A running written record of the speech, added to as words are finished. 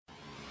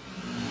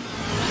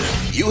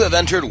You have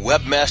entered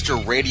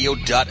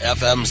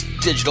WebmasterRadio.fm's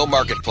digital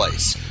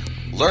marketplace.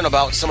 Learn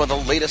about some of the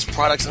latest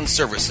products and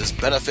services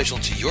beneficial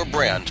to your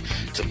brand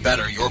to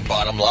better your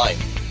bottom line.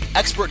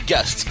 Expert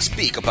guests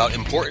speak about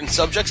important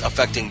subjects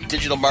affecting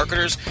digital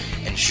marketers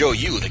and show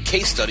you the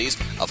case studies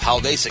of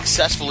how they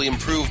successfully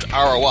improved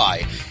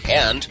ROI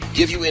and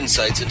give you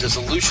insights into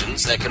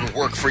solutions that can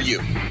work for you.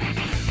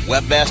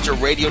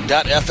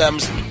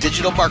 WebmasterRadio.fm's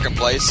digital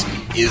marketplace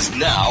is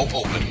now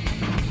open.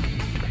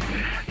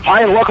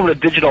 Hi, and welcome to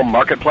Digital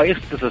Marketplace.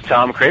 This is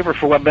Thom Craver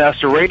for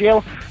Webmaster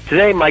Radio.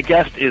 Today, my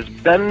guest is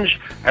Benj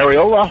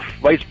Arriola,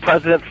 Vice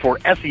President for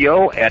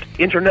SEO at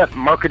Internet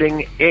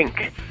Marketing,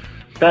 Inc.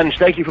 Benj,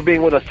 thank you for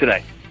being with us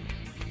today.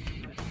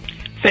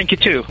 Thank you,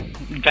 too.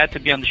 Glad to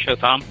be on the show,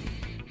 Tom.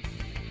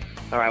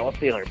 All right, let's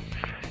see here.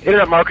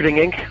 Internet Marketing,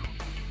 Inc.,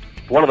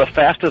 one of the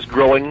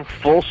fastest-growing,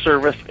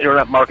 full-service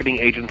Internet marketing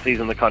agencies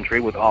in the country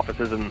with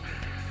offices in,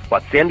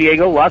 San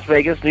Diego, Las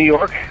Vegas, New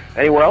York,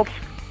 anywhere else?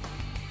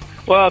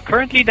 Well,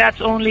 currently that's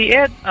only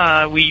it.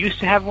 We used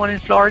to have one in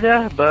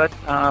Florida, but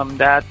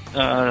that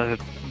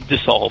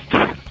dissolved.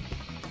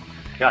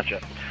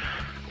 Gotcha.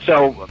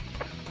 So,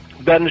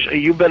 Benj,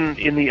 you've been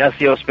in the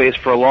SEO space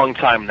for a long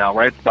time now,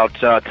 right? About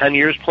 10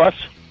 years plus?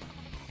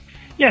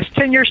 Yes,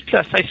 10 years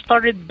plus. I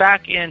started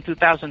back in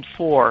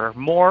 2004,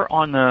 more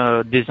on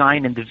the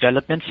design and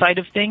development side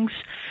of things.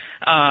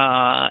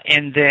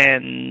 And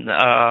then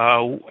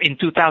in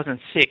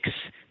 2006,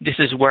 this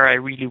is where I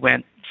really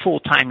went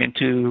full-time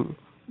into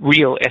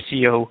real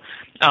SEO.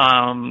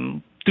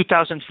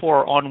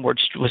 2004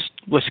 onwards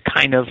was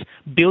kind of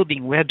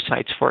building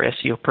websites for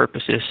SEO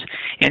purposes,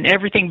 and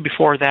everything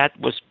before that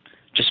was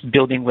just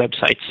building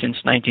websites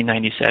since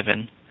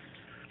 1997.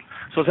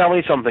 So tell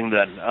me something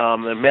then. A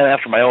man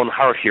after my own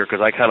heart here, because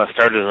I kind of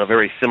started in a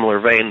very similar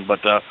vein,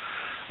 but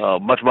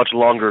much, much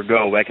longer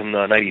ago, back in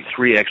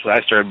 93, actually,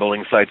 I started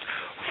building sites.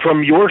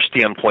 From your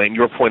standpoint,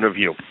 your point of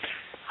view,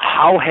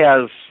 how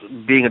has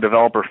being a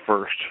developer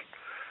first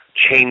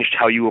changed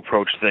how you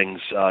approach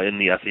things in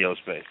the SEO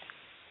space?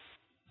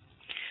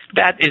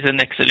 That is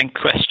an excellent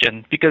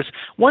question, because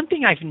one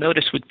thing I've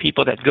noticed with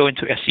people that go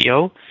into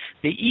SEO,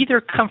 they either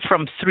come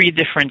from three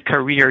different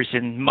careers,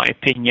 in my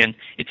opinion.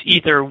 It's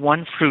either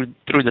one through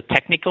the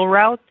technical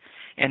route,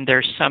 and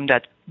there's some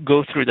that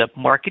go through the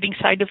marketing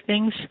side of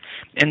things,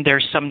 and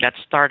there's some that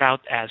start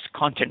out as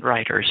content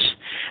writers.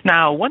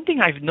 Now, one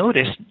thing I've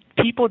noticed,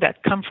 people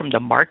that come from the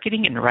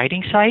marketing and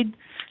writing side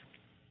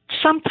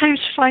sometimes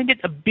find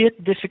it a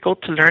bit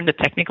difficult to learn the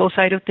technical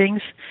side of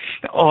things,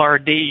 or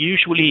they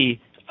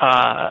usually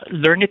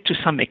learn it to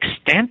some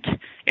extent,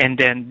 and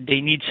then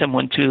they need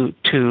someone to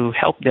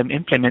help them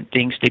implement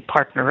things. They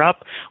partner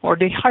up, or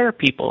they hire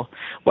people.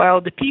 While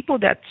the people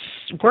that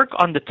work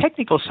on the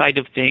technical side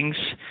of things,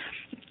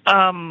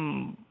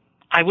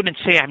 I wouldn't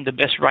say I'm the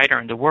best writer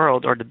in the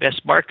world or the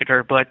best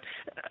marketer, but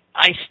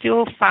I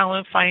still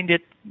find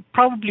it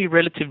probably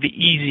relatively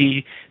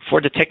easy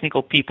for the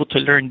technical people to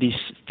learn these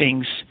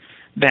things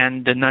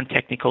than the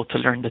non-technical to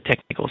learn the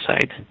technical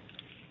side.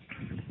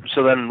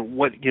 So then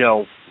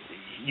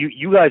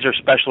you guys are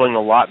specializing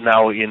a lot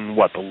now in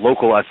the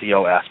local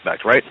SEO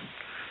aspect, right?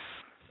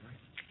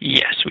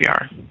 Yes, we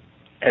are.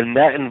 And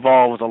that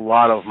involves a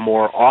lot of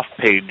more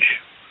off-page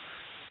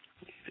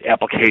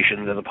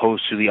applications as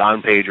opposed to the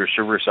on-page or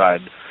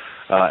server-side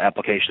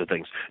application of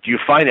things. Do you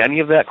find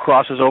any of that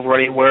crosses over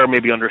anywhere,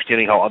 maybe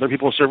understanding how other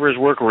people's servers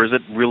work, or is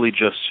it really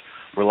just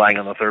relying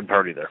on the third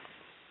party there?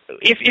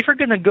 If we're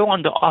going to go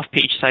on the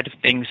off-page side of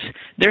things,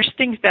 there's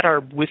things that are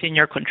within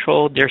your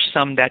control. There's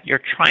some that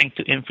you're trying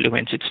to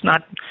influence. It's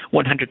not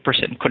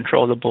 100%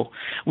 controllable.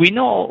 We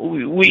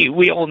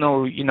all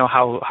know,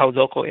 how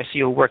local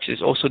SEO works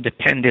is also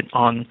dependent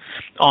on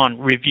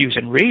reviews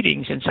and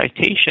ratings and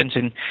citations.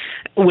 And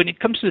when it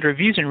comes to the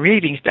reviews and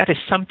ratings, that is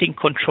something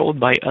controlled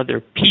by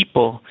other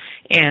people.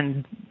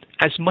 And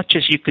as much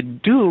as you could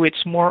do,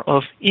 it's more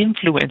of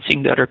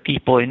influencing the other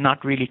people and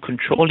not really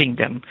controlling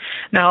them.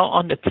 Now,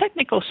 on the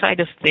technical side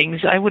of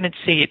things, I wouldn't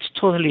say it's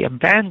totally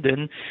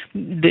abandoned.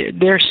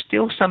 There's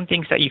still some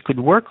things that you could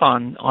work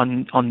on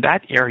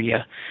that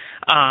area.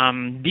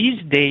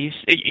 These days,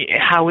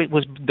 how it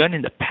was done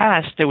in the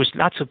past, there was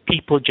lots of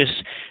people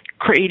just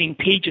creating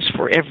pages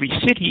for every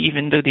city,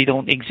 even though they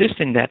don't exist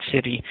in that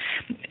city.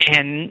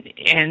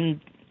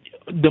 And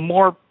the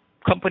more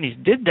companies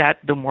did that,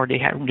 the more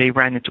they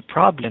ran into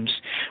problems,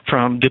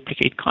 from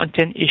duplicate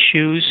content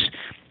issues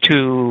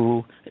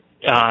to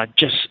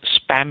just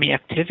spammy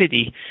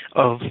activity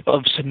of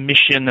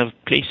submission of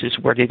places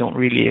where they don't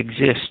really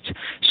exist.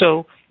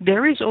 So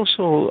there is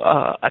also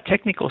a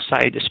technical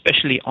side,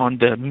 especially on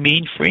the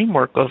main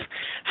framework of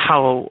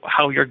how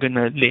you're going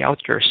to lay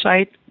out your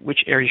site,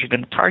 which areas you're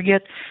going to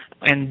target,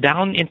 and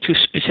down into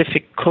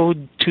specific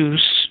code to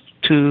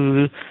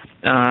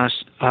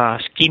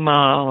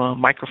schema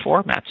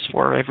microformats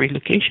for every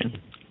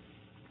location.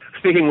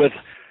 Speaking with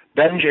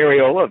Benj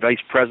Arriola, Vice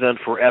President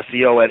for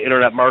SEO at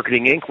Internet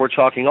Marketing, Inc., we're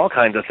talking all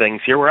kinds of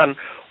things here. We're on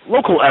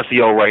local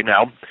SEO right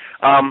now.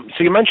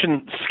 So you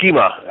mentioned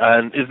schema,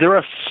 and is there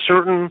a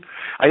certain?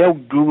 I know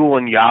Google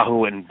and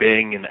Yahoo and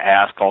Bing and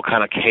Ask all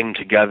kind of came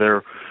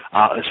together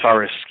as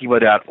far as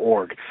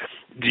schema.org.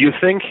 Do you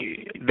think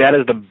that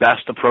is the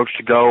best approach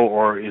to go,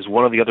 or is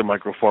one of the other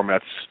micro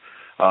formats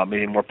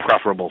maybe more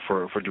preferable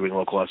for doing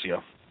local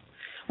SEO?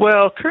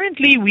 Well,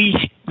 currently we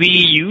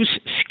use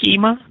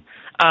schema.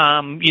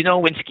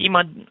 When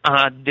schema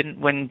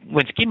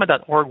when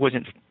schema.org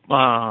wasn't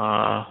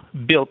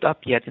built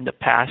up yet in the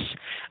past,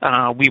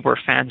 we were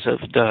fans of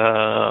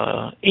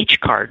the H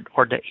card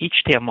or the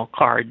HTML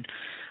card.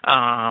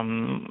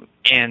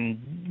 And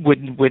with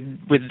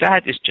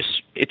that,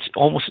 it's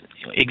almost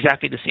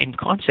exactly the same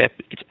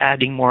concept. It's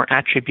adding more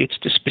attributes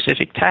to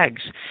specific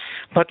tags.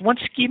 But once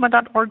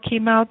schema.org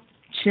came out,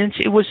 since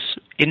it was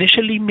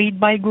initially made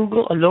by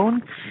Google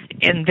alone,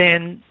 and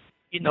then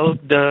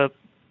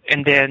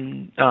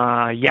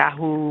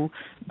Yahoo,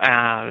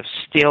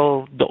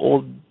 still the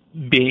old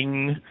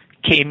Bing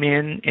came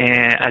in,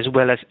 as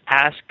well as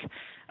Ask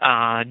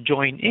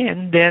joined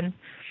in. Then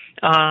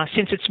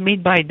since it's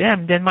made by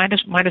them, then might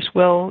as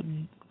well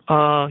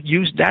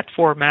use that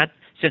format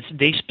since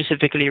they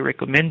specifically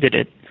recommended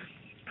it.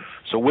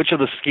 So which of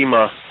the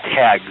schema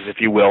tags,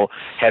 if you will,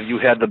 have you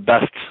had the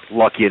best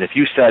luck in? If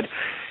you said,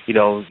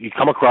 you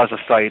come across a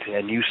site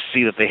and you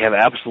see that they have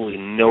absolutely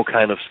no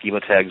kind of schema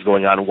tags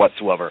going on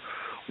whatsoever,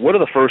 what are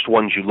the first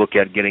ones you look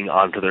at getting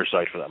onto their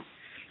site for them?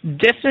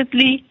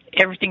 Definitely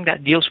everything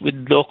that deals with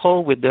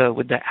local, with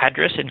the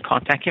address and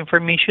contact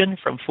information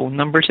from phone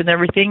numbers and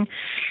everything.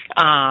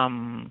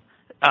 That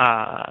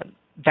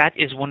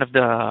is one of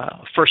the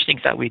first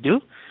things that we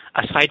do.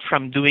 Aside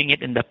from doing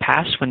it in the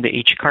past when the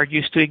H card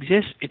used to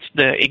exist, it's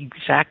the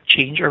exact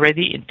change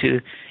already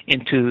into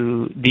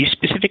these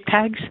specific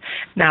tags.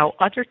 Now,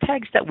 other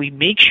tags that we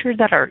make sure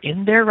that are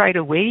in there right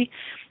away,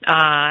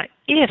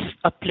 if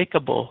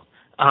applicable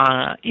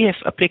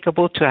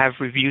to have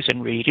reviews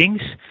and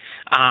ratings,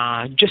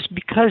 just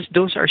because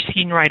those are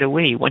seen right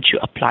away. Once you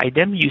apply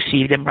them, you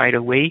see them right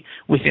away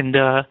within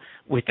the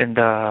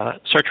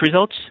search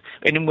results.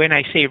 And when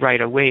I say right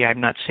away,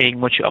 I'm not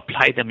saying once you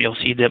apply them, you'll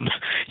see them,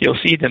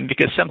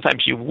 because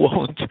sometimes you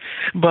won't.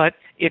 But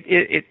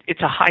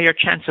it's a higher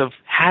chance of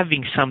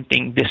having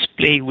something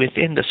display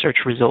within the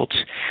search results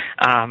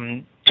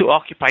to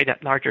occupy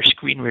that larger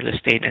screen real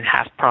estate and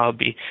have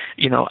probably,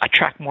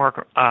 attract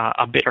more,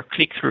 a better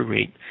click-through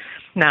rate.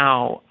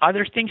 Now,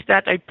 other things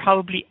that I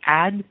probably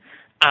add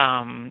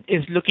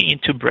is looking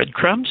into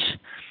breadcrumbs.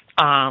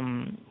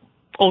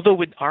 Although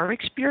with our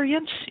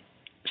experience,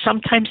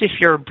 sometimes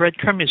if your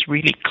breadcrumb is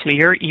really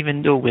clear,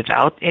 even though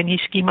without any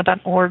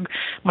schema.org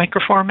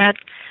microformat,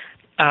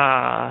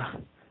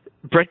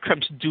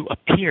 breadcrumbs do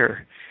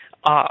appear.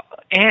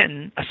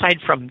 And aside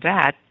from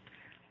that,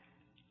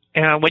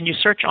 when you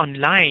search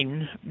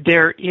online,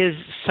 there is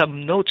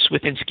some notes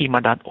within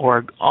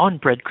schema.org on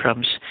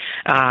breadcrumbs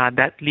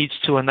that leads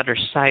to another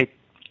site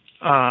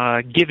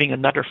giving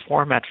another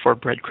format for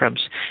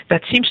breadcrumbs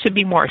that seems to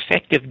be more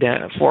effective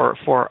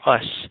for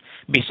us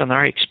based on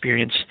our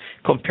experience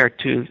compared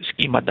to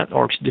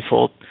schema.org's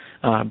default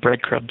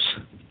breadcrumbs.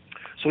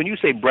 So when you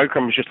say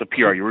breadcrumbs just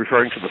appear, are you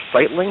referring to the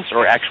site links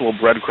or actual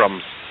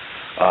breadcrumbs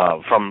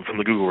from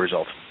the Google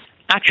result?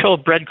 Actual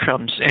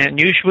breadcrumbs, and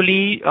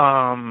usually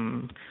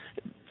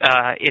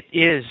it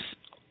is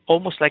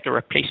almost like a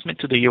replacement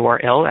to the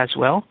URL as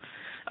well.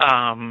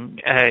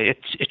 It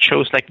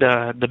shows like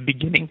the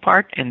beginning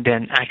part and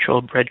then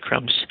actual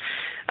breadcrumbs.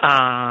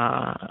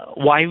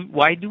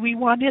 Why do we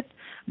want it?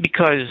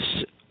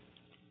 Because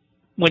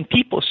when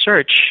people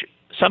search,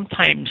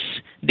 sometimes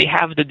they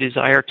have the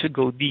desire to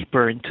go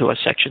deeper into a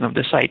section of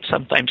the site,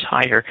 sometimes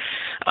higher.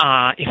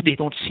 If they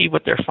don't see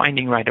what they're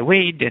finding right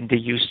away, then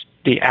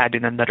they add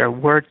in another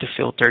word to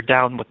filter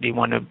down what they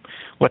want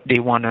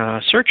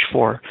to search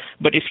for.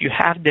 But if you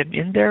have them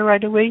in there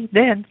right away,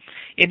 then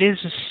it is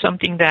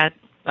something that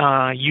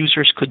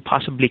users could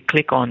possibly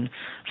click on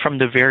from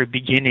the very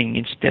beginning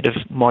instead of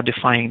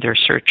modifying their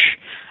search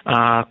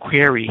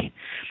query.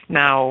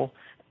 Now,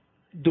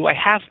 do I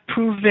have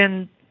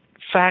proven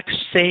facts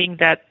saying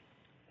that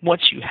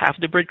once you have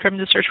the breadcrumb in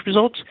the search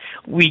results,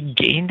 we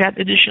gain that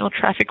additional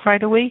traffic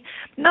right away?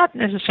 Not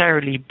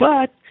necessarily,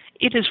 but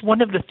it is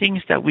one of the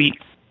things that we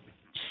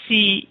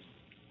see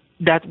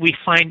that we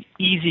find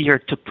easier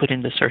to put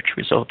in the search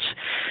results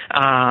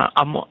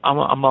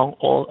among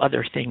all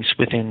other things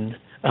within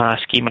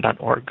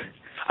schema.org.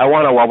 I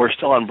want to, while we're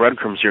still on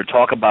breadcrumbs here,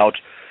 talk about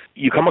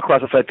you come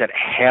across a site that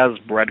has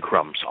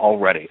breadcrumbs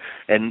already.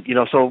 And,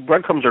 so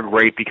breadcrumbs are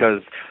great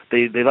because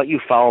they let you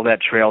follow that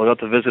trail. They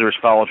let the visitors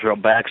follow the trail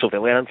back. So if they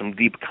land on some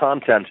deep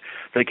content,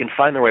 they can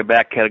find their way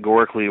back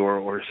categorically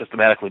or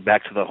systematically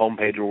back to the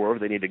homepage or wherever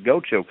they need to go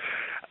to.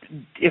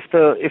 If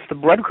the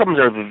breadcrumbs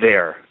are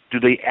there, do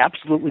they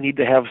absolutely need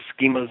to have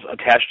schemas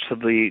attached to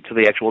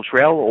the actual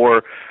trail,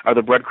 or are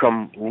the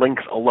breadcrumb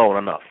links alone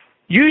enough?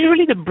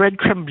 Usually the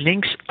breadcrumb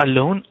links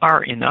alone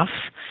are enough,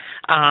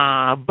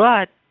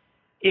 but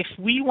if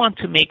we want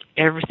to make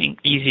everything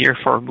easier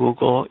for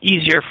Google,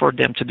 easier for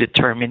them to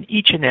determine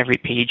each and every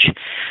page,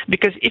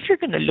 because if you're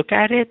going to look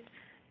at it,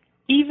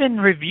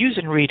 even reviews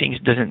and ratings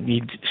doesn't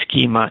need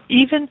schema.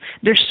 Even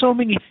there's so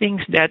many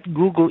things that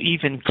Google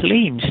even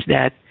claims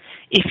that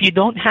if you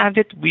don't have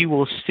it, we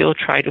will still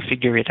try to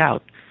figure it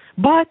out.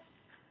 But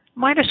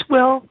might as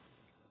well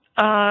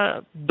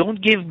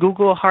don't give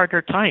Google a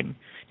harder time.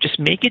 Just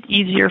make it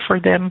easier for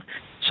them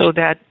so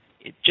that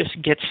it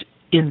just gets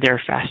in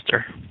there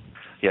faster.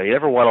 Yeah, you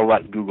never want to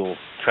let Google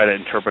try to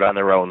interpret on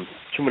their own.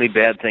 Too many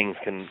bad things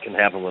can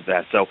happen with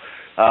that. So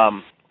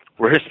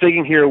we're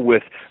speaking here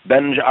with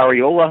Benj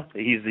Arriola.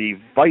 He's the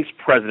Vice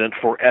President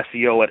for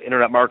SEO at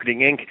Internet Marketing,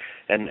 Inc.,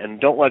 and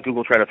don't let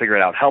Google try to figure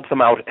it out. Help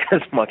them out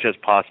as much as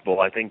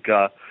possible. I think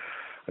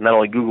not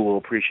only Google will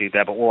appreciate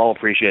that, but we'll all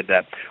appreciate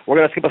that. We're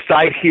going to skip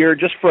aside here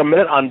just for a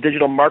minute on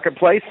digital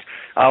marketplace.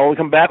 When we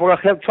come back, we're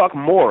going to talk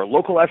more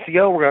local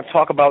SEO. We're going to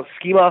talk about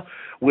schema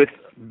with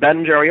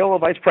Benj Arriola,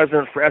 Vice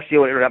President for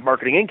SEO at Internet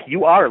Marketing, Inc.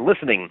 You are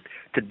listening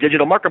to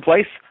Digital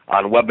Marketplace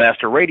on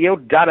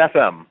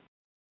webmasterradio.fm.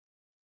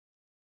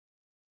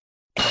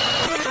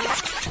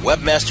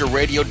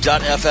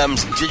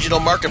 Webmasterradio.fm's Digital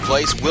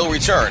Marketplace will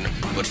return,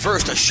 but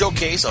first a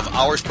showcase of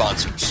our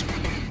sponsors.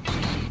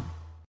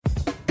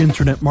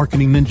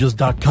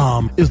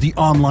 InternetMarketingNinjas.com is the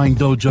online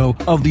dojo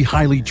of the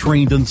highly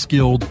trained and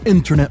skilled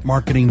Internet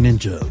Marketing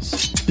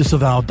Ninjas.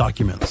 Disavow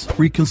documents,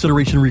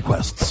 reconsideration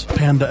requests,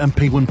 panda and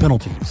penguin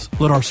penalties.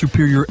 Let our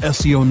superior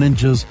SEO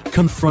ninjas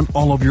confront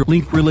all of your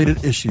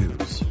link-related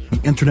issues. The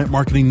Internet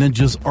Marketing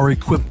Ninjas are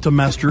equipped to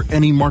master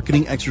any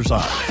marketing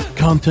exercise,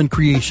 content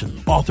creation,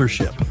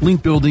 authorship,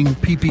 link building,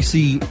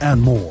 PPC,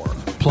 and more.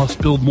 Plus,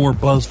 build more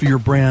buzz for your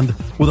brand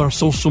with our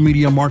social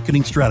media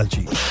marketing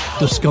strategy.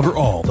 Discover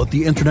all that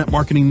the Internet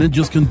Marketing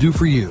Ninjas can do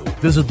for you.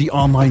 Visit the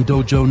online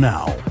dojo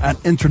now at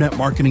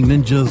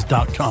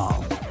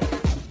InternetMarketingNinjas.com.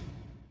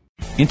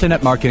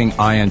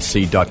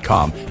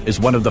 InternetMarketingInc.com is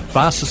one of the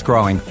fastest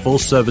growing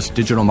full-service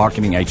digital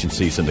marketing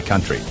agencies in the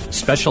country,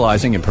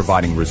 specializing in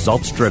providing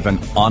results-driven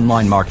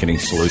online marketing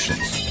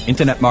solutions.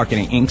 Internet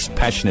Marketing Inc.'s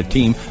passionate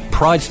team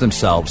prides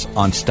themselves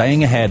on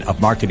staying ahead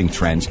of marketing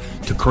trends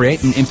to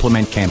create and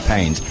implement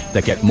campaigns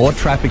that get more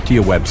traffic to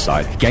your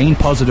website, gain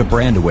positive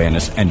brand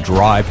awareness, and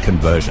drive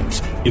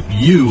conversions. If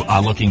you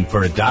are looking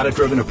for a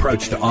data-driven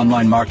approach to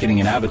online marketing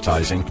and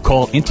advertising,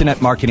 call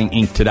Internet Marketing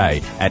Inc.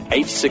 today at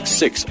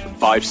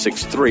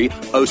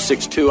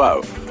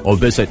 866-563-0620 or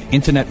visit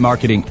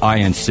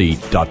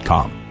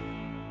InternetMarketingInc.com.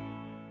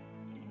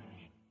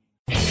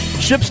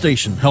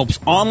 ShipStation helps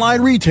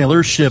online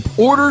retailers ship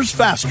orders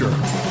faster.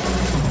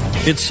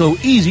 It's so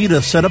easy to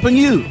set up and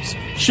use.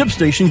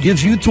 ShipStation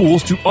gives you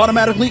tools to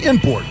automatically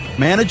import,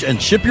 manage,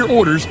 and ship your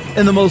orders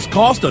in the most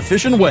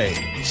cost-efficient way.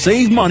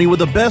 Save money with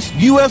the best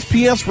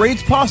USPS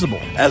rates possible,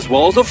 as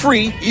well as a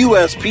free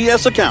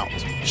USPS account.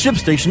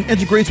 ShipStation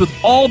integrates with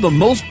all the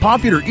most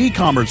popular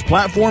e-commerce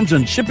platforms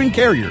and shipping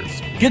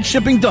carriers. Get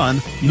shipping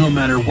done no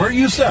matter where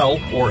you sell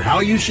or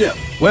how you ship.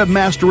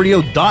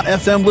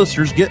 WebmasterRadio.fm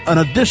listeners get an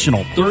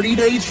additional 30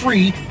 days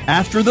free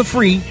after the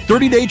free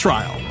 30-day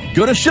trial.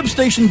 Go to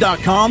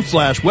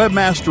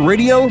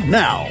ShipStation.com/WebmasterRadio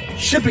now.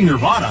 Shipping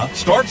Nirvana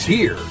starts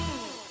here.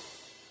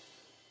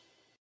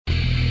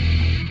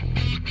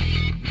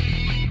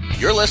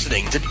 You're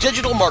listening to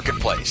Digital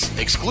Marketplace,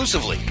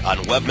 exclusively on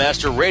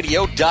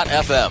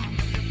WebmasterRadio.fm.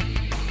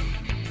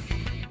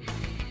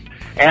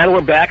 And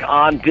we're back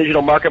on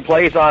Digital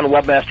Marketplace on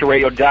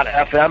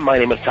WebmasterRadio.fm. My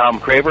name is Thom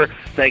Craver.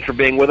 Thanks for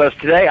being with us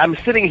today. I'm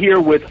sitting here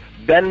with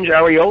Benj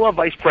Arriola,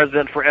 Vice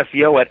President for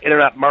SEO at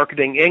Internet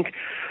Marketing, Inc.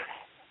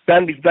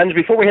 Benj,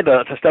 before we had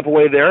to step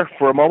away there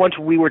for a moment,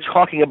 we were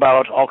talking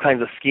about all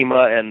kinds of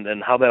schema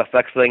and how that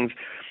affects things.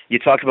 You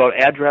talked about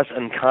address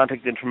and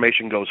contact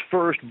information goes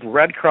first,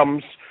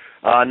 breadcrumbs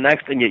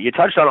next, and you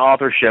touched on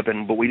authorship,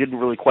 but we didn't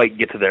really quite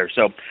get to there.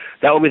 So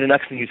that will be the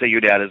next thing you say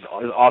you'd add is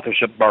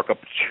authorship markup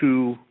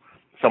to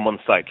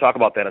someone's site. Talk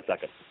about that in a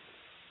second.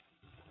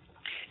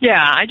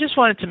 Yeah, I just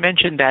wanted to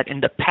mention that in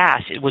the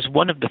past, it was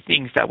one of the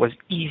things that was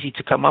easy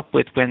to come up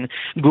with when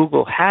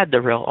Google had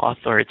the real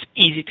author. It's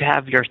easy to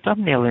have your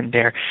thumbnail in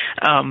there.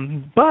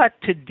 But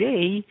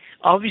today,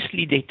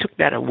 obviously, they took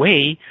that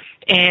away.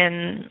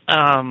 And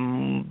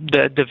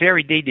the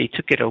very day they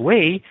took it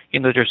away,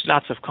 there's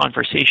lots of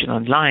conversation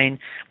online.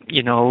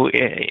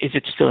 Is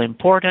it still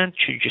important?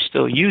 Should you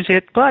still use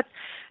it? But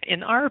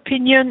in our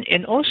opinion,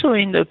 and also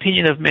in the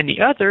opinion of many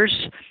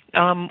others,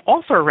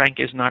 author rank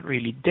is not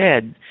really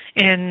dead.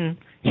 And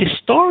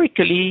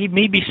historically,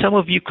 maybe some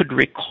of you could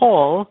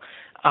recall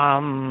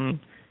in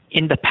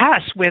the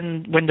past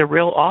when the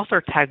real author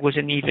tag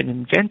wasn't even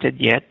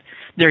invented yet,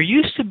 there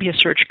used to be a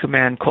search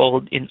command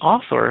called in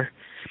author.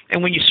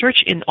 And when you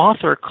search in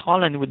author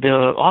colon with the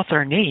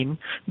author name,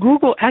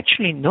 Google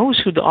actually knows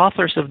who the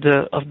authors of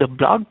the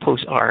blog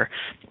posts are.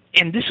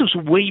 And this was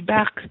way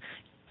back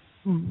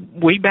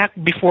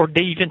before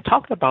they even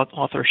talked about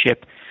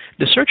authorship.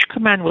 The search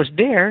command was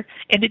there,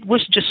 and it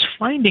was just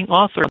finding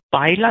author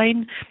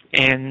byline,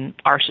 and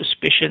our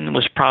suspicion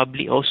was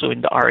probably also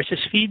in the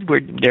RSS feed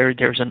where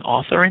there's an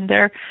author in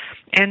there.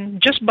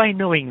 And just by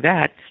knowing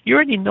that, you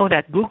already know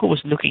that Google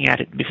was looking at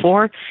it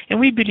before, and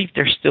we believe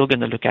they're still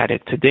going to look at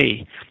it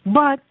today.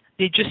 But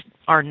they just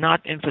are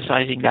not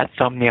emphasizing that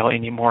thumbnail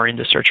anymore in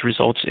the search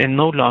results and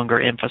no longer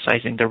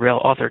emphasizing the real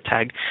author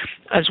tag,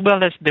 as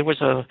well as there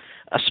was a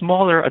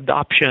smaller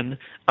adoption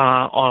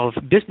of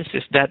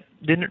businesses that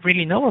didn't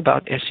really know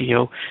about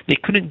SEO. They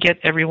couldn't get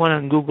everyone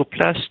on Google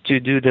Plus to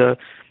do the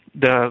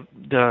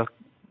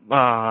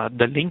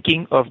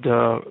linking of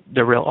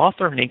the real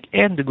author link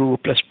and the Google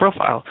Plus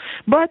profile.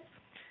 But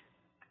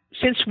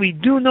since we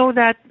do know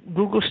that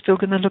Google's still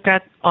going to look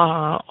at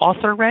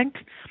author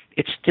rank,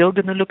 it's still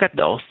going to look at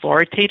the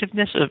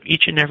authoritativeness of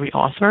each and every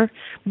author,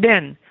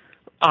 then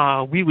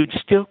we would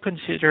still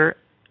consider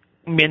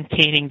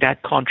maintaining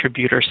that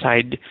contributor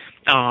side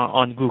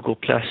on Google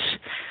Plus,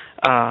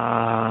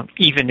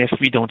 even if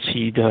we don't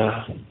see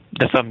the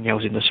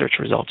thumbnails in the search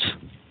results.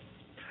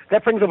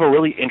 That brings up a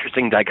really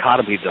interesting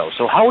dichotomy, though.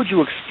 So how would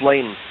you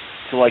explain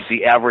to, like,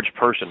 the average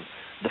person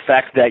the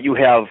fact that you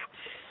have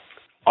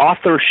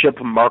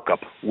authorship markup,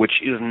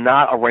 which is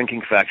not a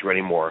ranking factor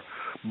anymore,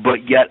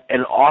 but yet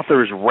an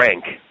author's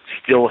rank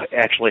still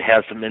actually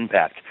has some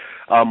impact?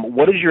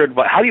 What is your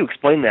advice? How do you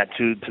explain that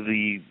to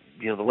the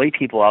the lay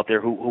people out there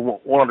who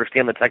won't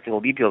understand the technical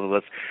details of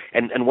this?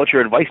 And what's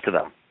your advice to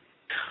them?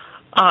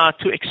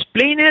 To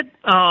explain it,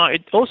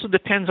 it also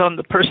depends on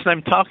the person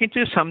I'm talking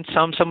to. Some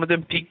of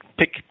them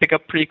pick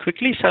up pretty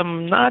quickly,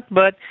 some not.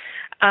 But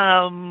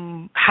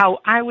how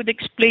I would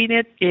explain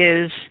it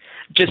is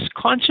just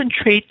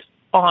concentrate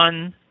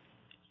on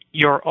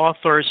your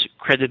author's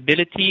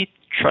credibility,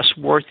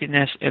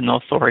 trustworthiness, and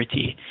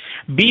authority.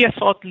 Be a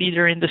thought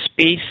leader in the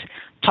space.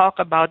 Talk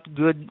about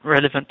good,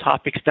 relevant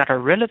topics that are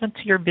relevant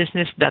to your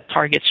business, that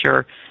targets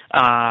your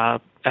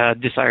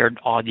desired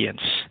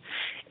audience.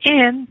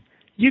 And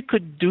you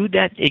could do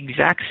that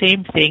exact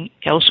same thing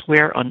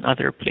elsewhere on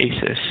other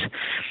places.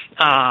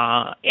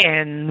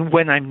 And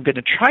when I'm going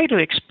to try to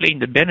explain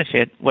the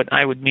benefit, what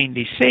I would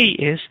mainly say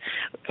is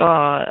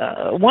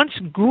once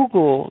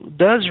Google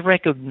does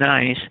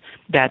recognize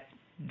that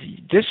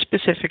this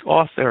specific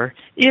author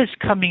is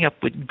coming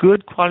up with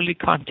good quality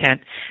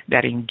content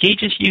that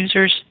engages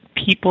users,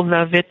 people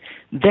love it,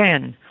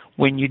 then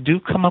when you do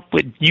come up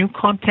with new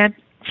content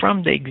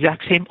from the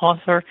exact same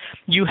author,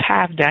 you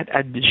have that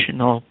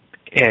additional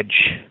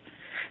edge.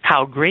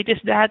 How great is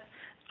that?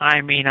 I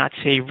may not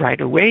say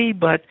right away,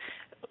 but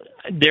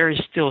there is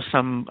still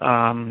some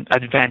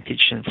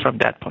advantage from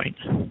that point.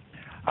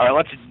 All right,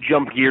 let's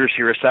jump gears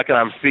here a second.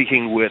 I'm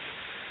speaking with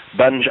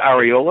Benj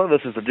Arriola.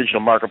 This is the Digital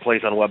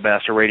Marketplace on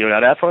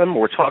WebmasterRadio.fm.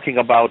 We're talking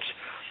about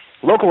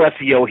local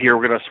SEO here.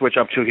 We're going to switch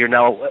up to here.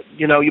 Now,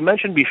 you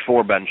mentioned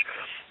before, Benj,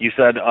 you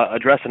said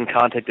address and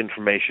contact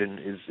information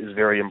is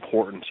very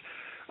important.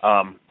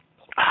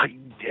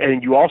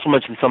 And you also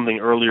mentioned something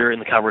earlier in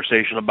the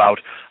conversation about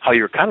how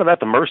you're kind of at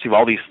the mercy of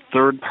all these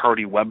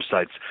third-party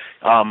websites.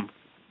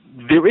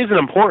 There is an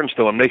importance,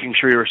 though, in making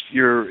sure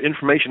your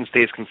information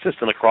stays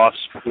consistent across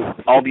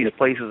all these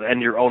places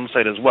and your own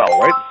site as well,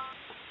 right?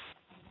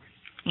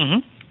 Mm-hmm.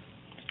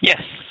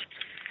 Yes.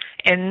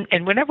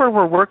 And whenever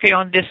we're working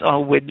on this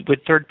with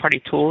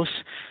third-party tools,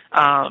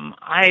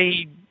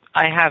 I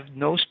have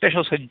no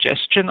special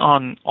suggestion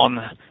on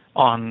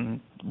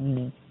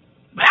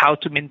how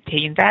to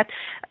maintain that.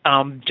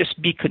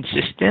 Just be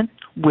consistent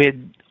with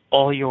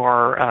all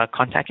your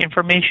contact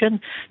information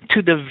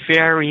to the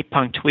very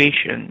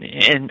punctuation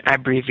and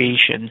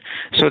abbreviation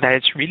so that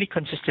it's really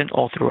consistent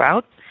all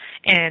throughout.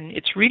 And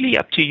it's really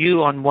up to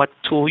you on what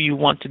tool you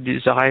want to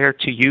desire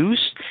to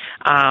use.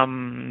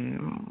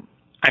 I'm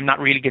not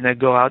really going to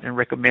go out and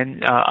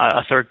recommend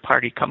a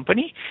third-party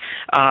company.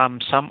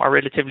 Some are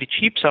relatively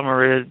cheap. Some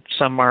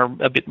are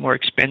a bit more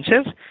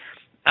expensive.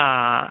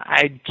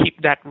 I'd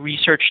keep that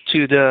research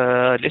to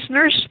the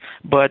listeners,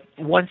 but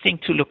one thing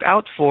to look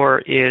out for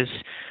is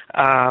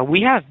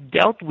we have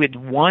dealt with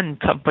one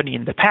company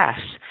in the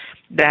past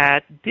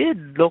that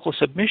did local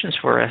submissions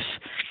for us.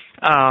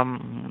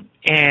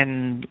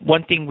 And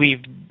one thing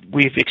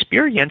we've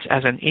experienced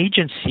as an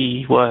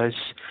agency was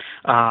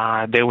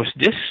there was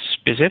this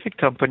specific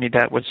company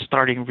that was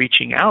starting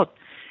reaching out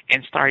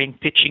and starting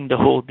pitching the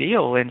whole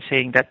deal and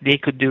saying that they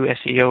could do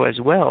SEO as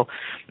well,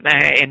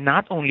 and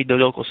not only the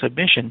local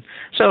submission.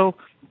 So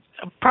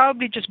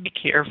probably just be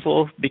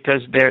careful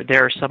because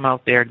there are some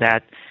out there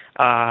that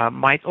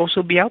might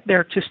also be out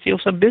there to steal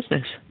some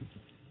business.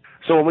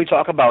 So when we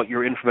talk about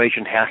your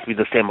information has to be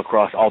the same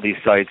across all these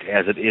sites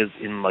as it is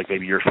in, like,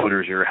 maybe your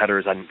footers, your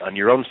headers on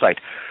your own site,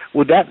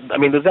 does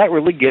that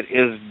really get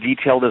as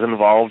detailed as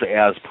involved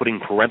as putting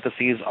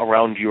parentheses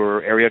around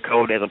your area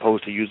code as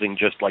opposed to using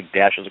just like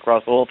dashes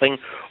across the whole thing,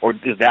 or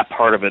is that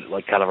part of it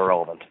like kind of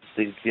irrelevant,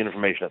 the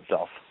information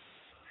itself?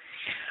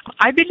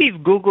 I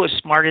believe Google is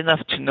smart enough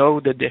to know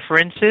the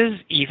differences,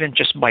 even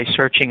just by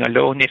searching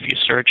alone. If you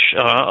search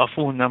a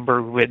phone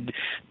number with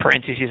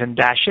parentheses and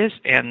dashes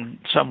and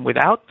some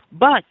without.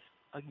 But,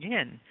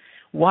 again,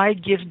 why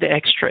give the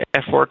extra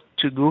effort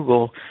to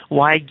Google?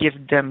 Why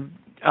give them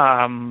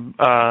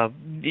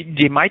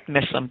they might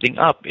mess something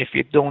up if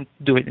you don't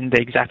do it in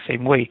the exact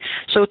same way.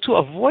 So to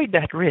avoid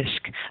that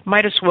risk,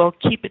 might as well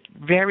keep it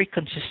very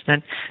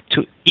consistent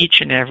to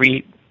each and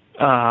every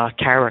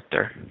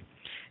character.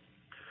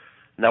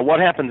 Now,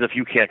 what happens if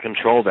you can't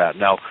control that?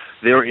 Now,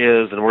 there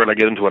is, and we're going to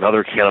get into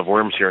another can of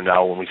worms here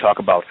now when we talk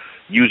about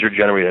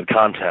user-generated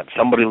content.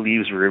 Somebody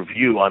leaves a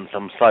review on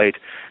some site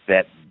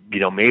that,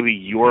 maybe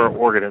your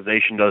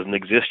organization doesn't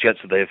exist yet,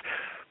 so they've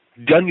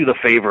done you the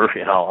favor,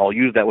 and I'll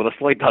use that with a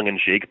slight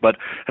tongue-in-cheek, but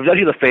have done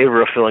you the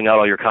favor of filling out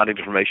all your contact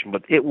information,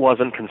 but it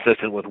wasn't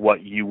consistent with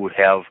what you would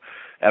have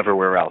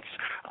everywhere else.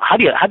 How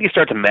do you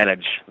start to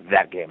manage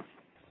that game?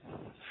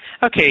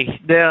 Okay,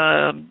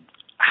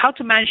 how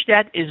to manage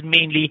that is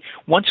mainly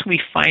once we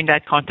find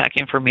that contact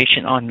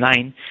information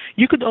online,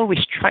 you could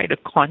always try to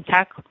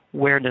contact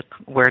where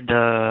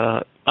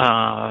the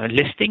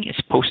listing is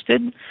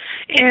posted,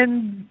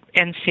 and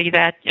say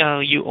that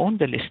you own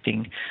the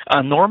listing.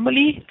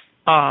 Normally,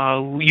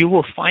 you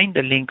will find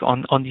the link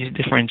on these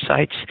different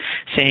sites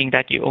saying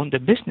that you own the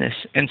business,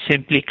 and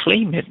simply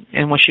claim it.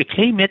 And once you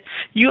claim it,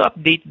 you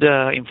update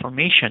the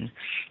information.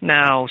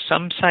 Now,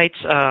 some sites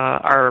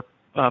are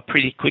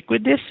pretty quick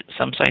with this.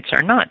 Some sites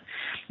are not.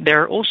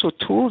 There are also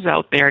tools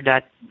out there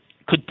that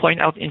could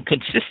point out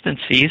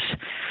inconsistencies.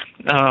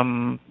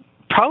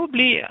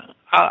 Probably,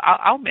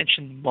 I'll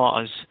mention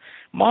Moz.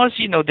 Moz,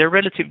 they're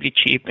relatively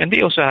cheap, and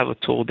they also have a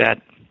tool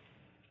that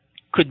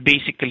could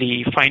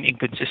basically find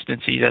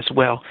inconsistencies as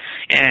well.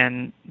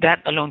 And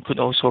that alone could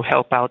also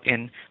help out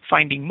in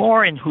finding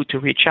more and who to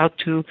reach out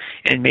to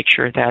and make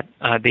sure that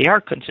they are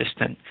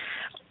consistent.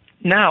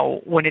 Now,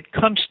 when it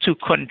comes to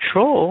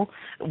control,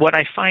 what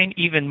I find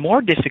even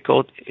more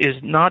difficult is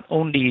not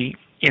only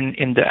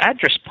in the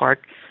address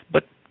part,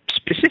 but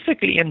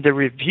specifically in the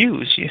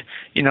reviews.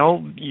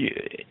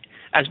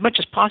 As much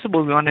as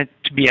possible, we want it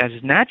to be as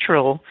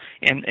natural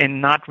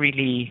and not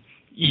really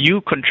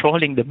you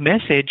controlling the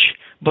message,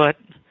 but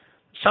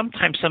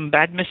sometimes some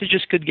bad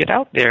messages could get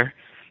out there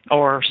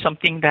or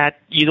something that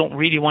you don't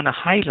really want to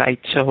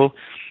highlight. So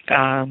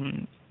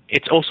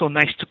it's also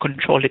nice to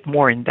control it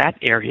more in that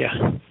area.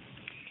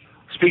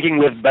 Speaking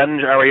with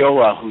Benj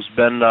Arriola, who's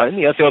been in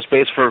the SEO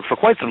space for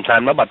quite some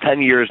time, about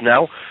 10 years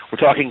now. We're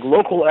talking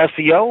local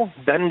SEO.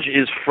 Benj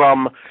is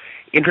from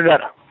Internet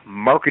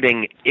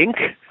Marketing,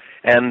 Inc.,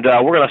 and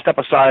we're going to step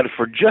aside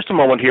for just a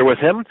moment here with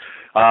him.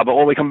 But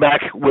when we come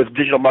back with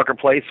Digital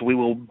Marketplace, we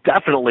will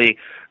definitely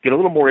get a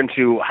little more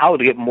into how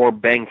to get more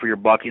bang for your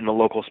buck in the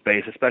local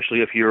space,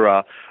 especially if you're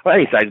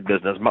any size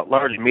business,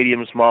 large,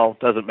 medium, small,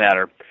 doesn't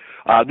matter.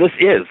 This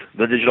is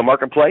the Digital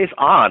Marketplace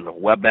on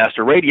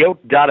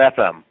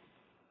webmasterradio.fm.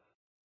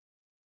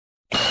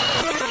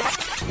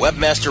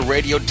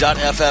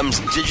 Webmasterradio.fm's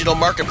Digital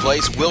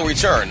Marketplace will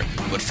return,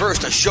 but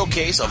first a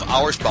showcase of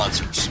our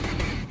sponsors.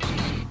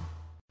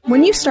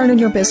 When you started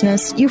your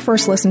business, you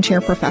first listened to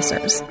your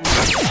professors.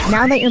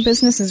 Now that your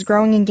business is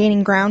growing and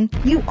gaining ground,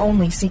 you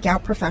only seek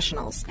out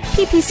professionals.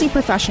 PPC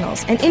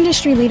Professionals, an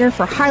industry leader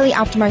for highly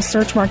optimized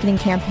search marketing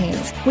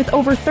campaigns with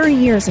over 30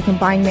 years of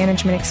combined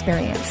management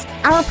experience.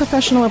 Our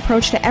professional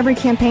approach to every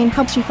campaign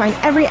helps you find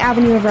every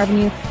avenue of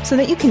revenue so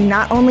that you can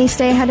not only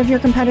stay ahead of your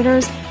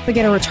competitors, but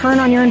get a return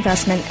on your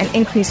investment and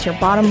increase your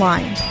bottom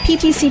line.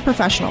 PPC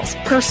Professionals,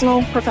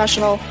 personal,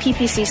 professional,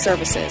 PPC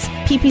services.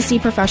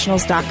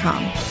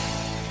 ppcprofessionals.com.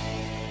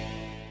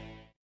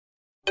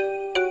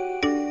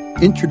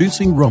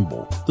 Introducing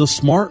Rumble, the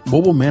smart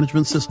mobile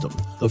management system,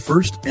 the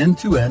first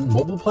end-to-end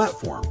mobile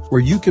platform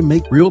where you can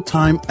make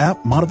real-time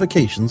app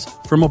modifications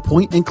from a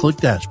point-and-click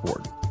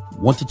dashboard.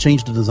 Want to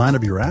change the design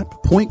of your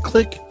app?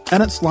 Point-click,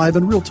 and it's live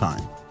in real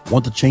time.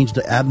 Want to change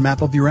the ad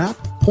map of your app?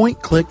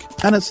 Point-click,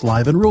 and it's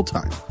live in real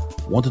time.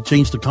 Want to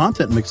change the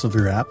content mix of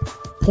your app?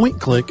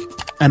 Point-click,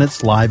 and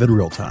it's live in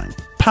real time.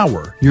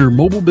 Power your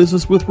mobile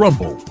business with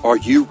Rumble. Are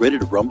you ready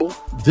to rumble?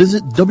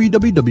 Visit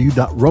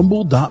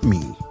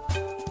www.rumble.me.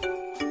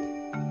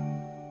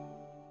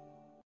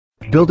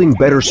 Building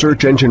better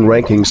search engine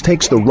rankings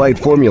takes the right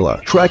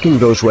formula. Tracking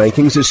those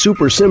rankings is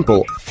super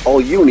simple. All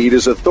you need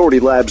is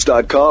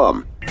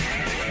authoritylabs.com.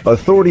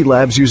 Authority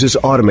Labs uses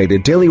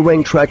automated daily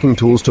rank tracking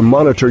tools to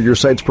monitor your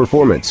site's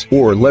performance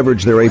or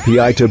leverage their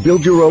API to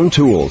build your own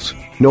tools.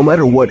 No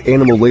matter what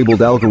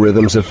animal-labeled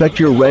algorithms affect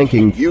your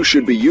ranking, you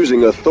should be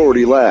using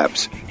Authority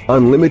Labs.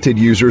 Unlimited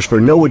users for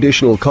no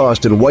additional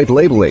cost and white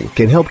labeling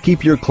can help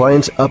keep your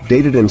clients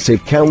updated and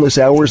save countless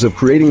hours of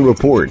creating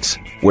reports.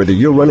 Whether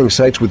you're running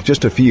sites with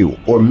just a few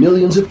or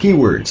millions of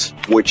keywords,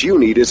 what you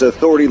need is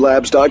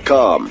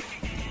authoritylabs.com.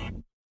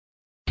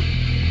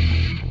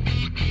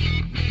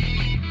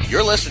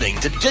 You're listening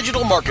to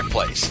Digital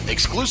Marketplace,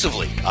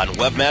 exclusively on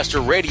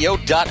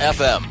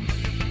webmasterradio.fm.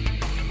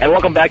 And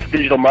welcome back to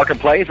Digital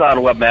Marketplace on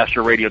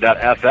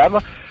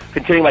webmasterradio.fm.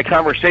 Continuing my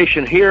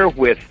conversation here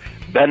with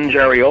Benj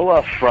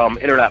Arriola from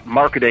Internet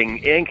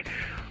Marketing, Inc.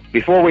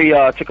 Before we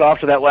took off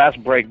to that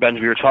last break,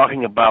 Benj, we were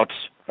talking about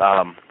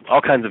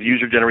all kinds of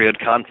user-generated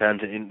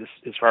content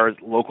as far as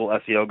local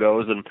SEO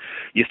goes, and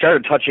you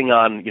started touching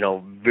on,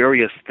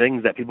 various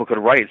things that people could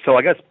write. So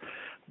I guess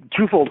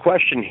twofold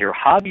question here.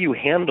 How do you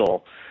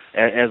handle,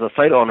 as a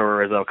site owner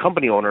or as a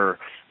company owner,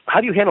 how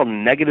do you handle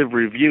negative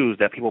reviews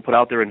that people put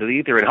out there into the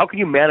ether, and how can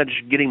you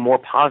manage getting more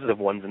positive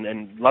ones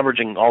and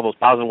leveraging all those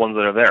positive ones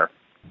that are there?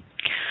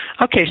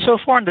 Okay, so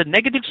for on the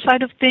negative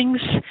side of things,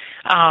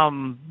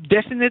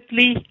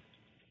 definitely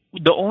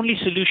the only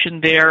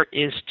solution there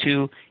is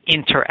to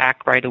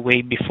interact right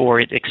away before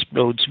it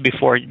explodes,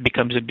 before it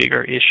becomes a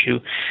bigger issue.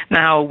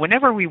 Now,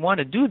 whenever we want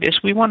to do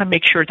this, we want to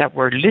make sure that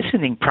we're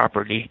listening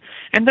properly.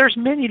 And there's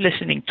many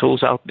listening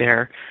tools out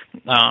there,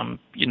 from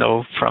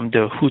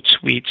the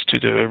Hootsuite to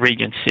the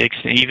Radiant 6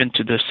 and even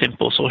to the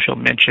simple social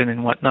mention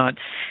and whatnot.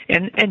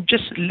 And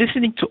just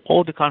listening to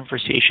all the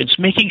conversations,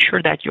 making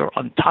sure that you're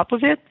on top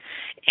of it.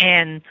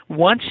 And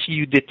once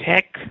you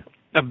detect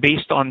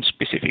based on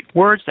specific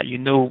words that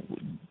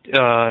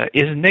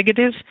is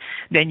negative,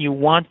 then you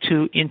want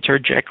to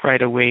interject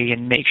right away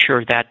and make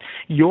sure that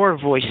your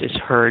voice is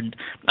heard,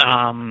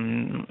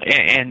 and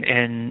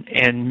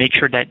make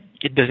sure that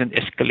it doesn't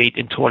escalate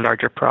into a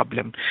larger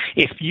problem.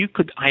 If you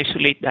could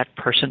isolate that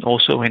person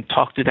also and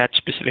talk to that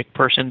specific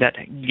person that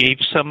gave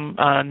some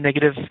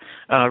negative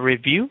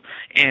review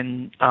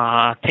and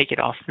take it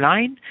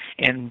offline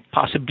and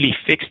possibly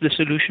fix the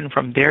solution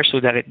from there so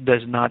that it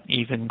does not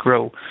even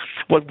grow.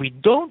 What we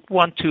don't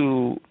want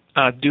to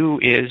do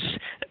is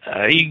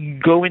you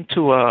go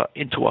into a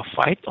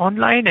fight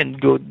online and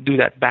go do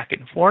that back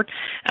and forth.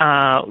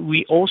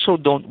 We also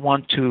don't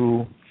want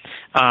to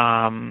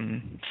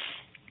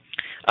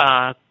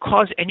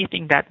cause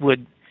anything that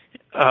would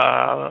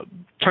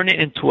turn it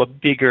into a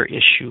bigger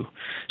issue.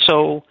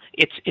 So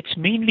it's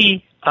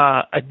mainly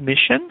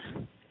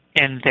admission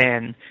and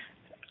then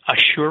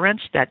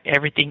assurance that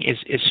everything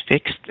is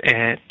fixed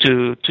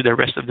to the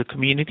rest of the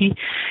community,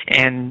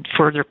 and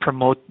further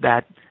promote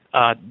that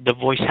the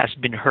voice has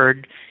been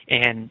heard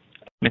and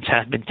commitments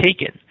have been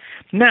taken.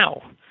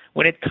 Now,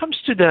 when it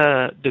comes to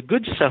the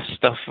good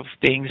stuff of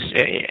things,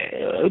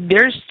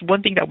 there's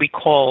one thing that we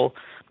call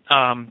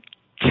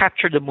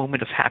capture the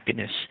moment of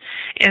happiness.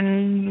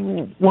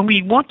 And when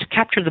we want to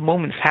capture the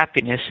moment of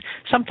happiness,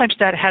 sometimes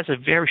that has a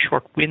very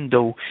short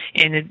window.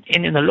 And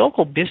in a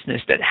local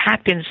business, that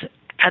happens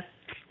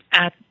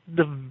at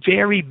the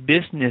very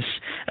business,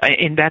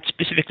 in that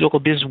specific local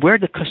business where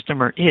the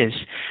customer is.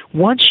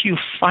 Once you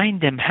find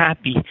them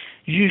happy,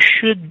 you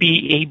should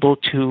be able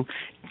to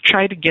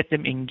try to get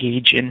them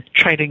engaged and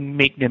try to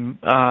make them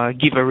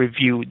give a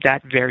review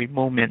that very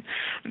moment.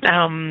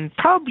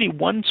 Probably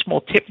one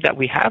small tip that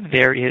we have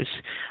there is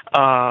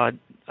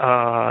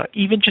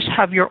even just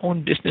have your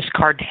own business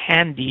card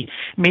handy.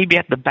 Maybe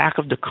at the back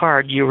of the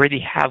card, you already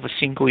have a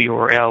single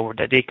URL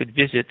that they could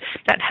visit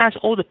that has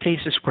all the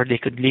places where they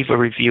could leave a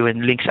review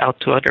and links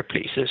out to other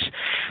places.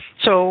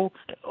 So,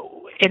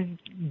 and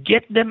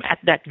get them at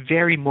that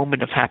very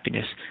moment of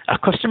happiness. A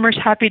customer's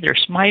happy, they're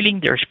smiling,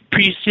 they're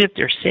appreciative,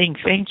 they're saying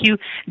thank you,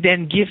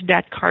 then give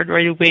that card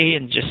right away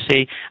and just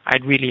say,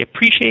 I'd really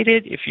appreciate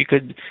it. If you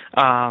could,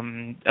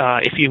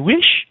 if you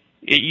wish,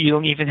 you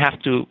don't even have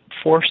to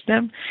force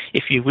them.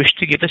 If you wish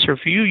to give us a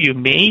review, you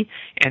may,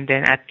 and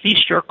then at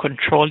least you're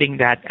controlling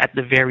that at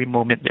the very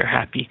moment they're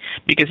happy.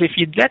 Because if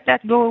you let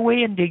that go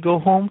away and they go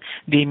home,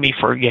 they may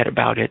forget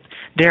about it.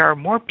 There are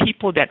more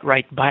people that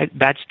write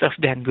bad stuff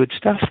than good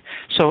stuff.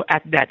 So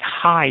at that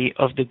high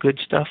of the good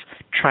stuff,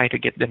 try to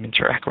get them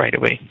interact right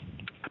away.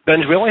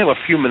 Benj, we only have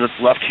a few minutes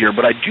left here,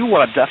 but I do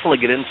want to definitely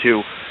get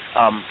into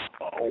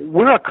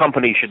where a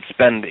company should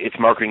spend its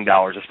marketing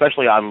dollars,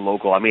 especially on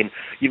local. I mean,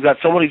 you've got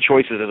so many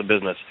choices as a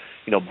business.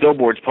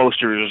 Billboards,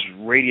 posters,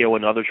 radio,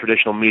 and other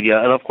traditional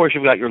media. And, of course,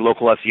 you've got your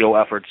local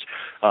SEO efforts,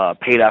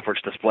 paid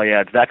efforts, display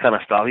ads, that kind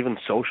of stuff, even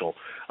social.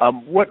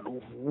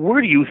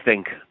 Where do you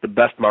think the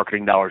best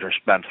marketing dollars are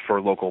spent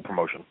for local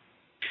promotion?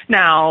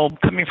 Now,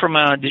 coming from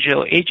a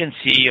digital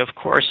agency, of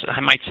course, I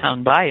might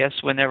sound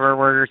biased whenever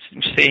we're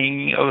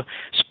saying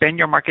spend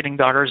your marketing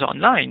dollars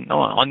online,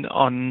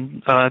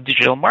 on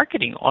digital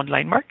marketing,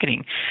 online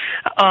marketing.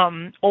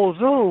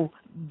 Although,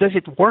 does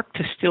it work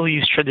to still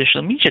use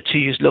traditional media, to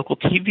use local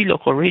TV,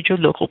 local radio,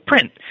 local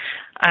print?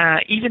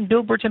 Even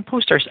billboards and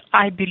posters,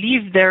 I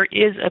believe there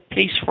is a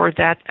place for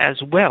that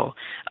as well.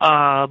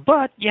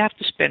 But you have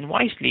to spend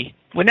wisely.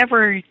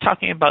 Whenever you're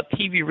talking about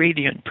TV,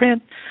 radio, and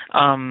print,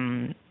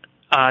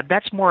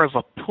 that's more of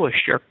a push.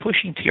 You're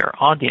pushing to your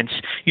audience.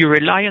 You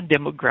rely on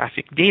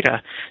demographic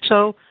data.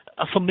 So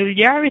a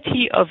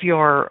familiarity of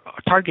your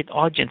target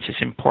audience is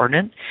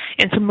important,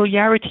 and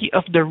familiarity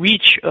of the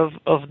reach of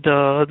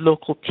the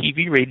local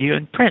TV, radio,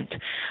 and print.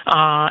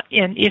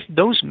 And if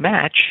those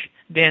match,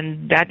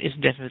 then that is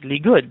definitely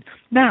good.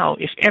 Now,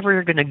 if ever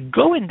you're going to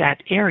go in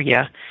that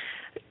area,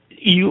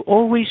 you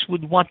always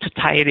would want to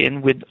tie it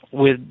in with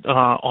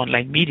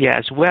online media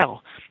as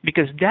well,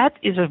 because that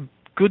is a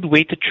good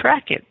way to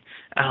track it.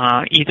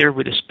 Either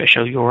with a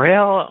special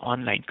URL,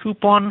 online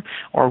coupon,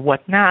 or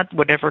whatnot,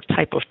 whatever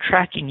type of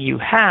tracking you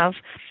have,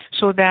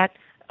 so that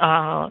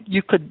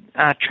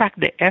track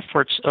the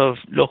efforts of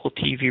local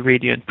TV,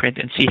 radio, and print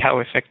and see how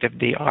effective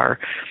they are,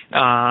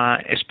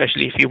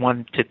 especially if you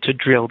wanted to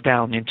drill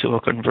down into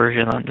a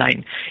conversion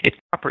online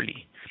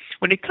properly.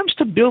 When it comes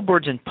to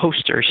billboards and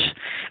posters,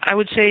 I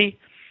would say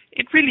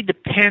it really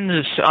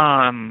depends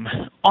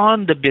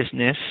on the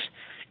business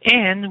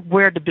and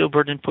where the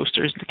billboard and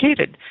poster is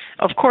located.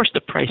 Of course,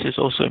 the price is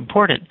also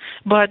important.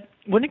 But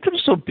when it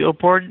comes to a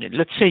billboard,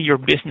 let's say your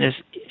business,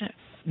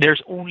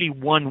 there's only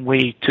one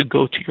way to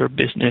go to your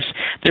business.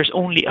 There's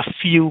only a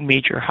few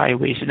major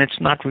highways, and it's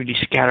not really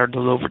scattered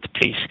all over the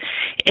place.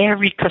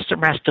 Every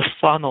customer has to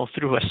funnel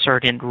through a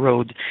certain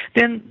road.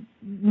 Then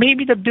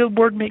maybe the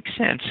billboard makes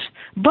sense.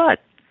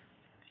 But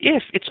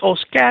if it's all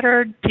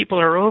scattered, people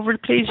are all over the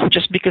place,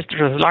 just because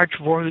there's a large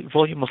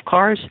volume of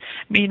cars,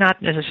 may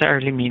not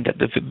necessarily mean that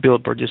the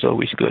billboard is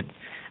always good.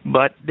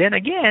 But then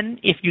again,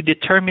 if you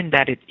determine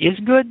that it is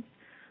good,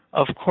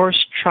 of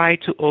course, try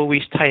to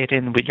always tie it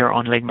in with your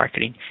online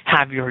marketing.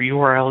 Have your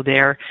URL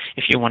there.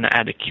 If you want to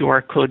add a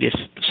QR code, if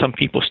some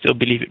people still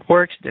believe it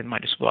works, then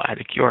might as well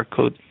add a QR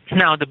code.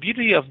 Now, the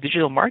beauty of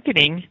digital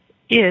marketing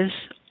is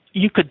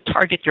you could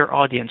target your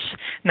audience.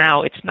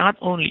 Now, it's not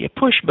only a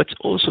push, but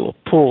it's also a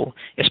pull.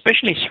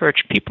 Especially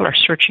search, people are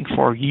searching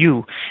for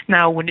you.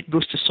 Now, when it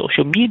goes to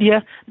social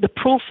media, the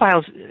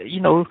profiles,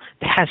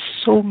 has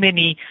so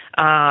many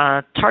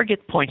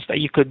target points that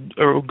you could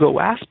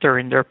go after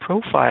in their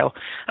profile,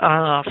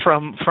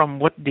 from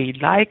what they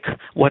like,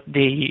 what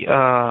they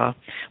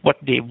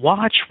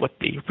watch, what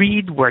they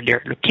read, where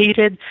they're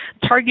located.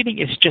 Targeting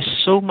is just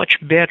so much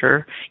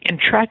better, and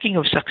tracking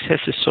of success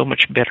is so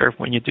much better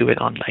when you do it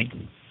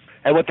online.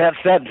 And with that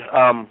said,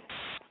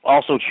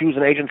 also choose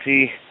an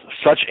agency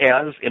such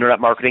as Internet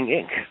Marketing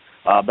Inc.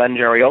 Benj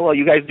Arriola,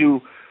 you guys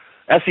do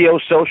SEO,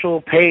 social,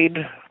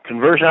 paid,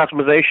 conversion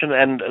optimization,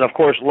 and of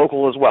course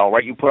local as well,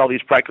 right? You put all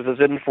these practices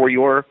in for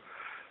your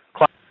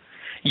clients?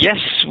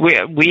 Yes,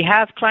 we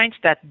have clients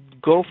that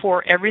go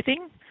for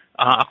everything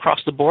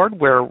across the board,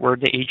 where we're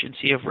the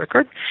agency of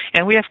record,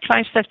 and we have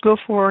clients that go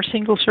for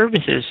single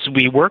services.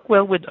 We work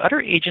well with other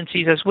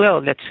agencies as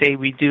well. Let's say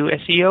we do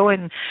SEO,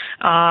 and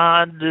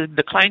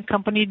the client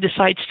company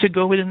decides to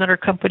go with another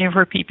company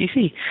for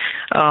PPC.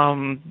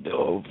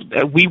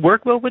 We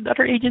work well with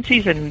other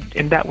agencies,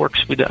 and that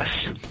works with us.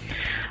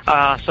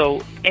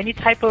 So any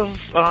type of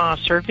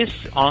service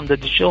on the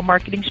digital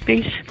marketing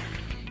space,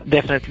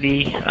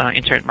 definitely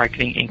Internet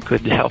Marketing Inc.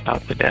 could help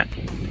out with that.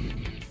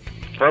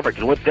 Perfect.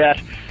 And with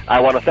that, I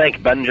want to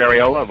thank Benj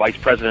Arriola, Vice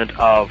President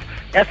of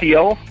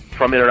SEO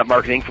from Internet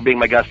Marketing, for being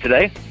my guest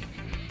today.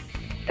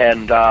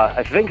 And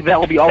I think that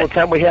will be all the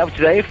time we have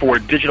today for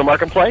Digital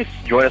Marketplace.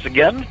 Join us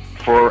again.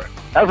 For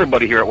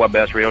everybody here at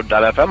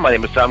webmasterradio.fm, my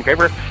name is Thom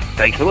Craver.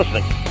 Thanks for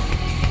listening.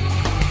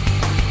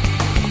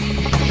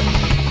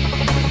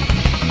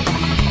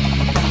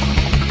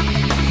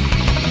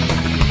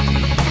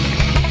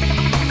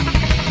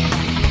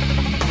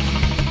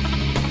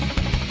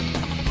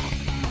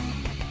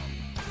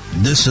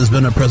 This has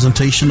been a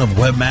presentation of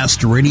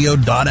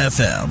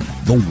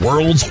webmasterradio.fm, the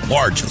world's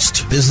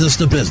largest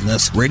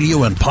business-to-business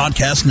radio and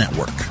podcast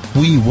network.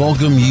 We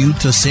welcome you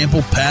to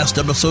sample past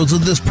episodes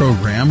of this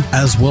program,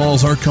 as well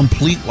as our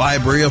complete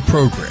library of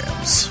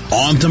programs,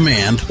 on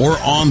demand or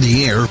on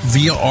the air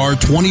via our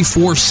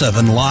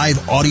 24/7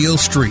 live audio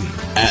stream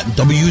at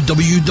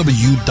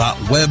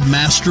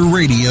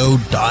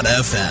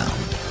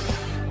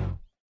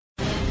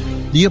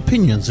www.webmasterradio.fm. The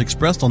opinions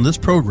expressed on this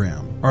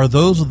program are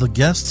those of the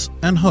guests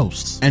and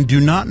hosts and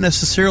do not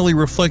necessarily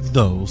reflect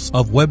those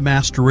of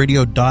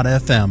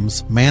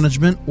webmasterradio.fm's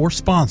management or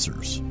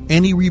sponsors.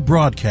 Any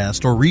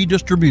rebroadcast or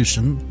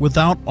redistribution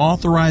without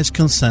authorized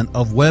consent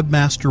of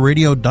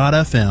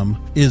webmasterradio.fm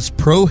is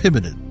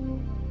prohibited.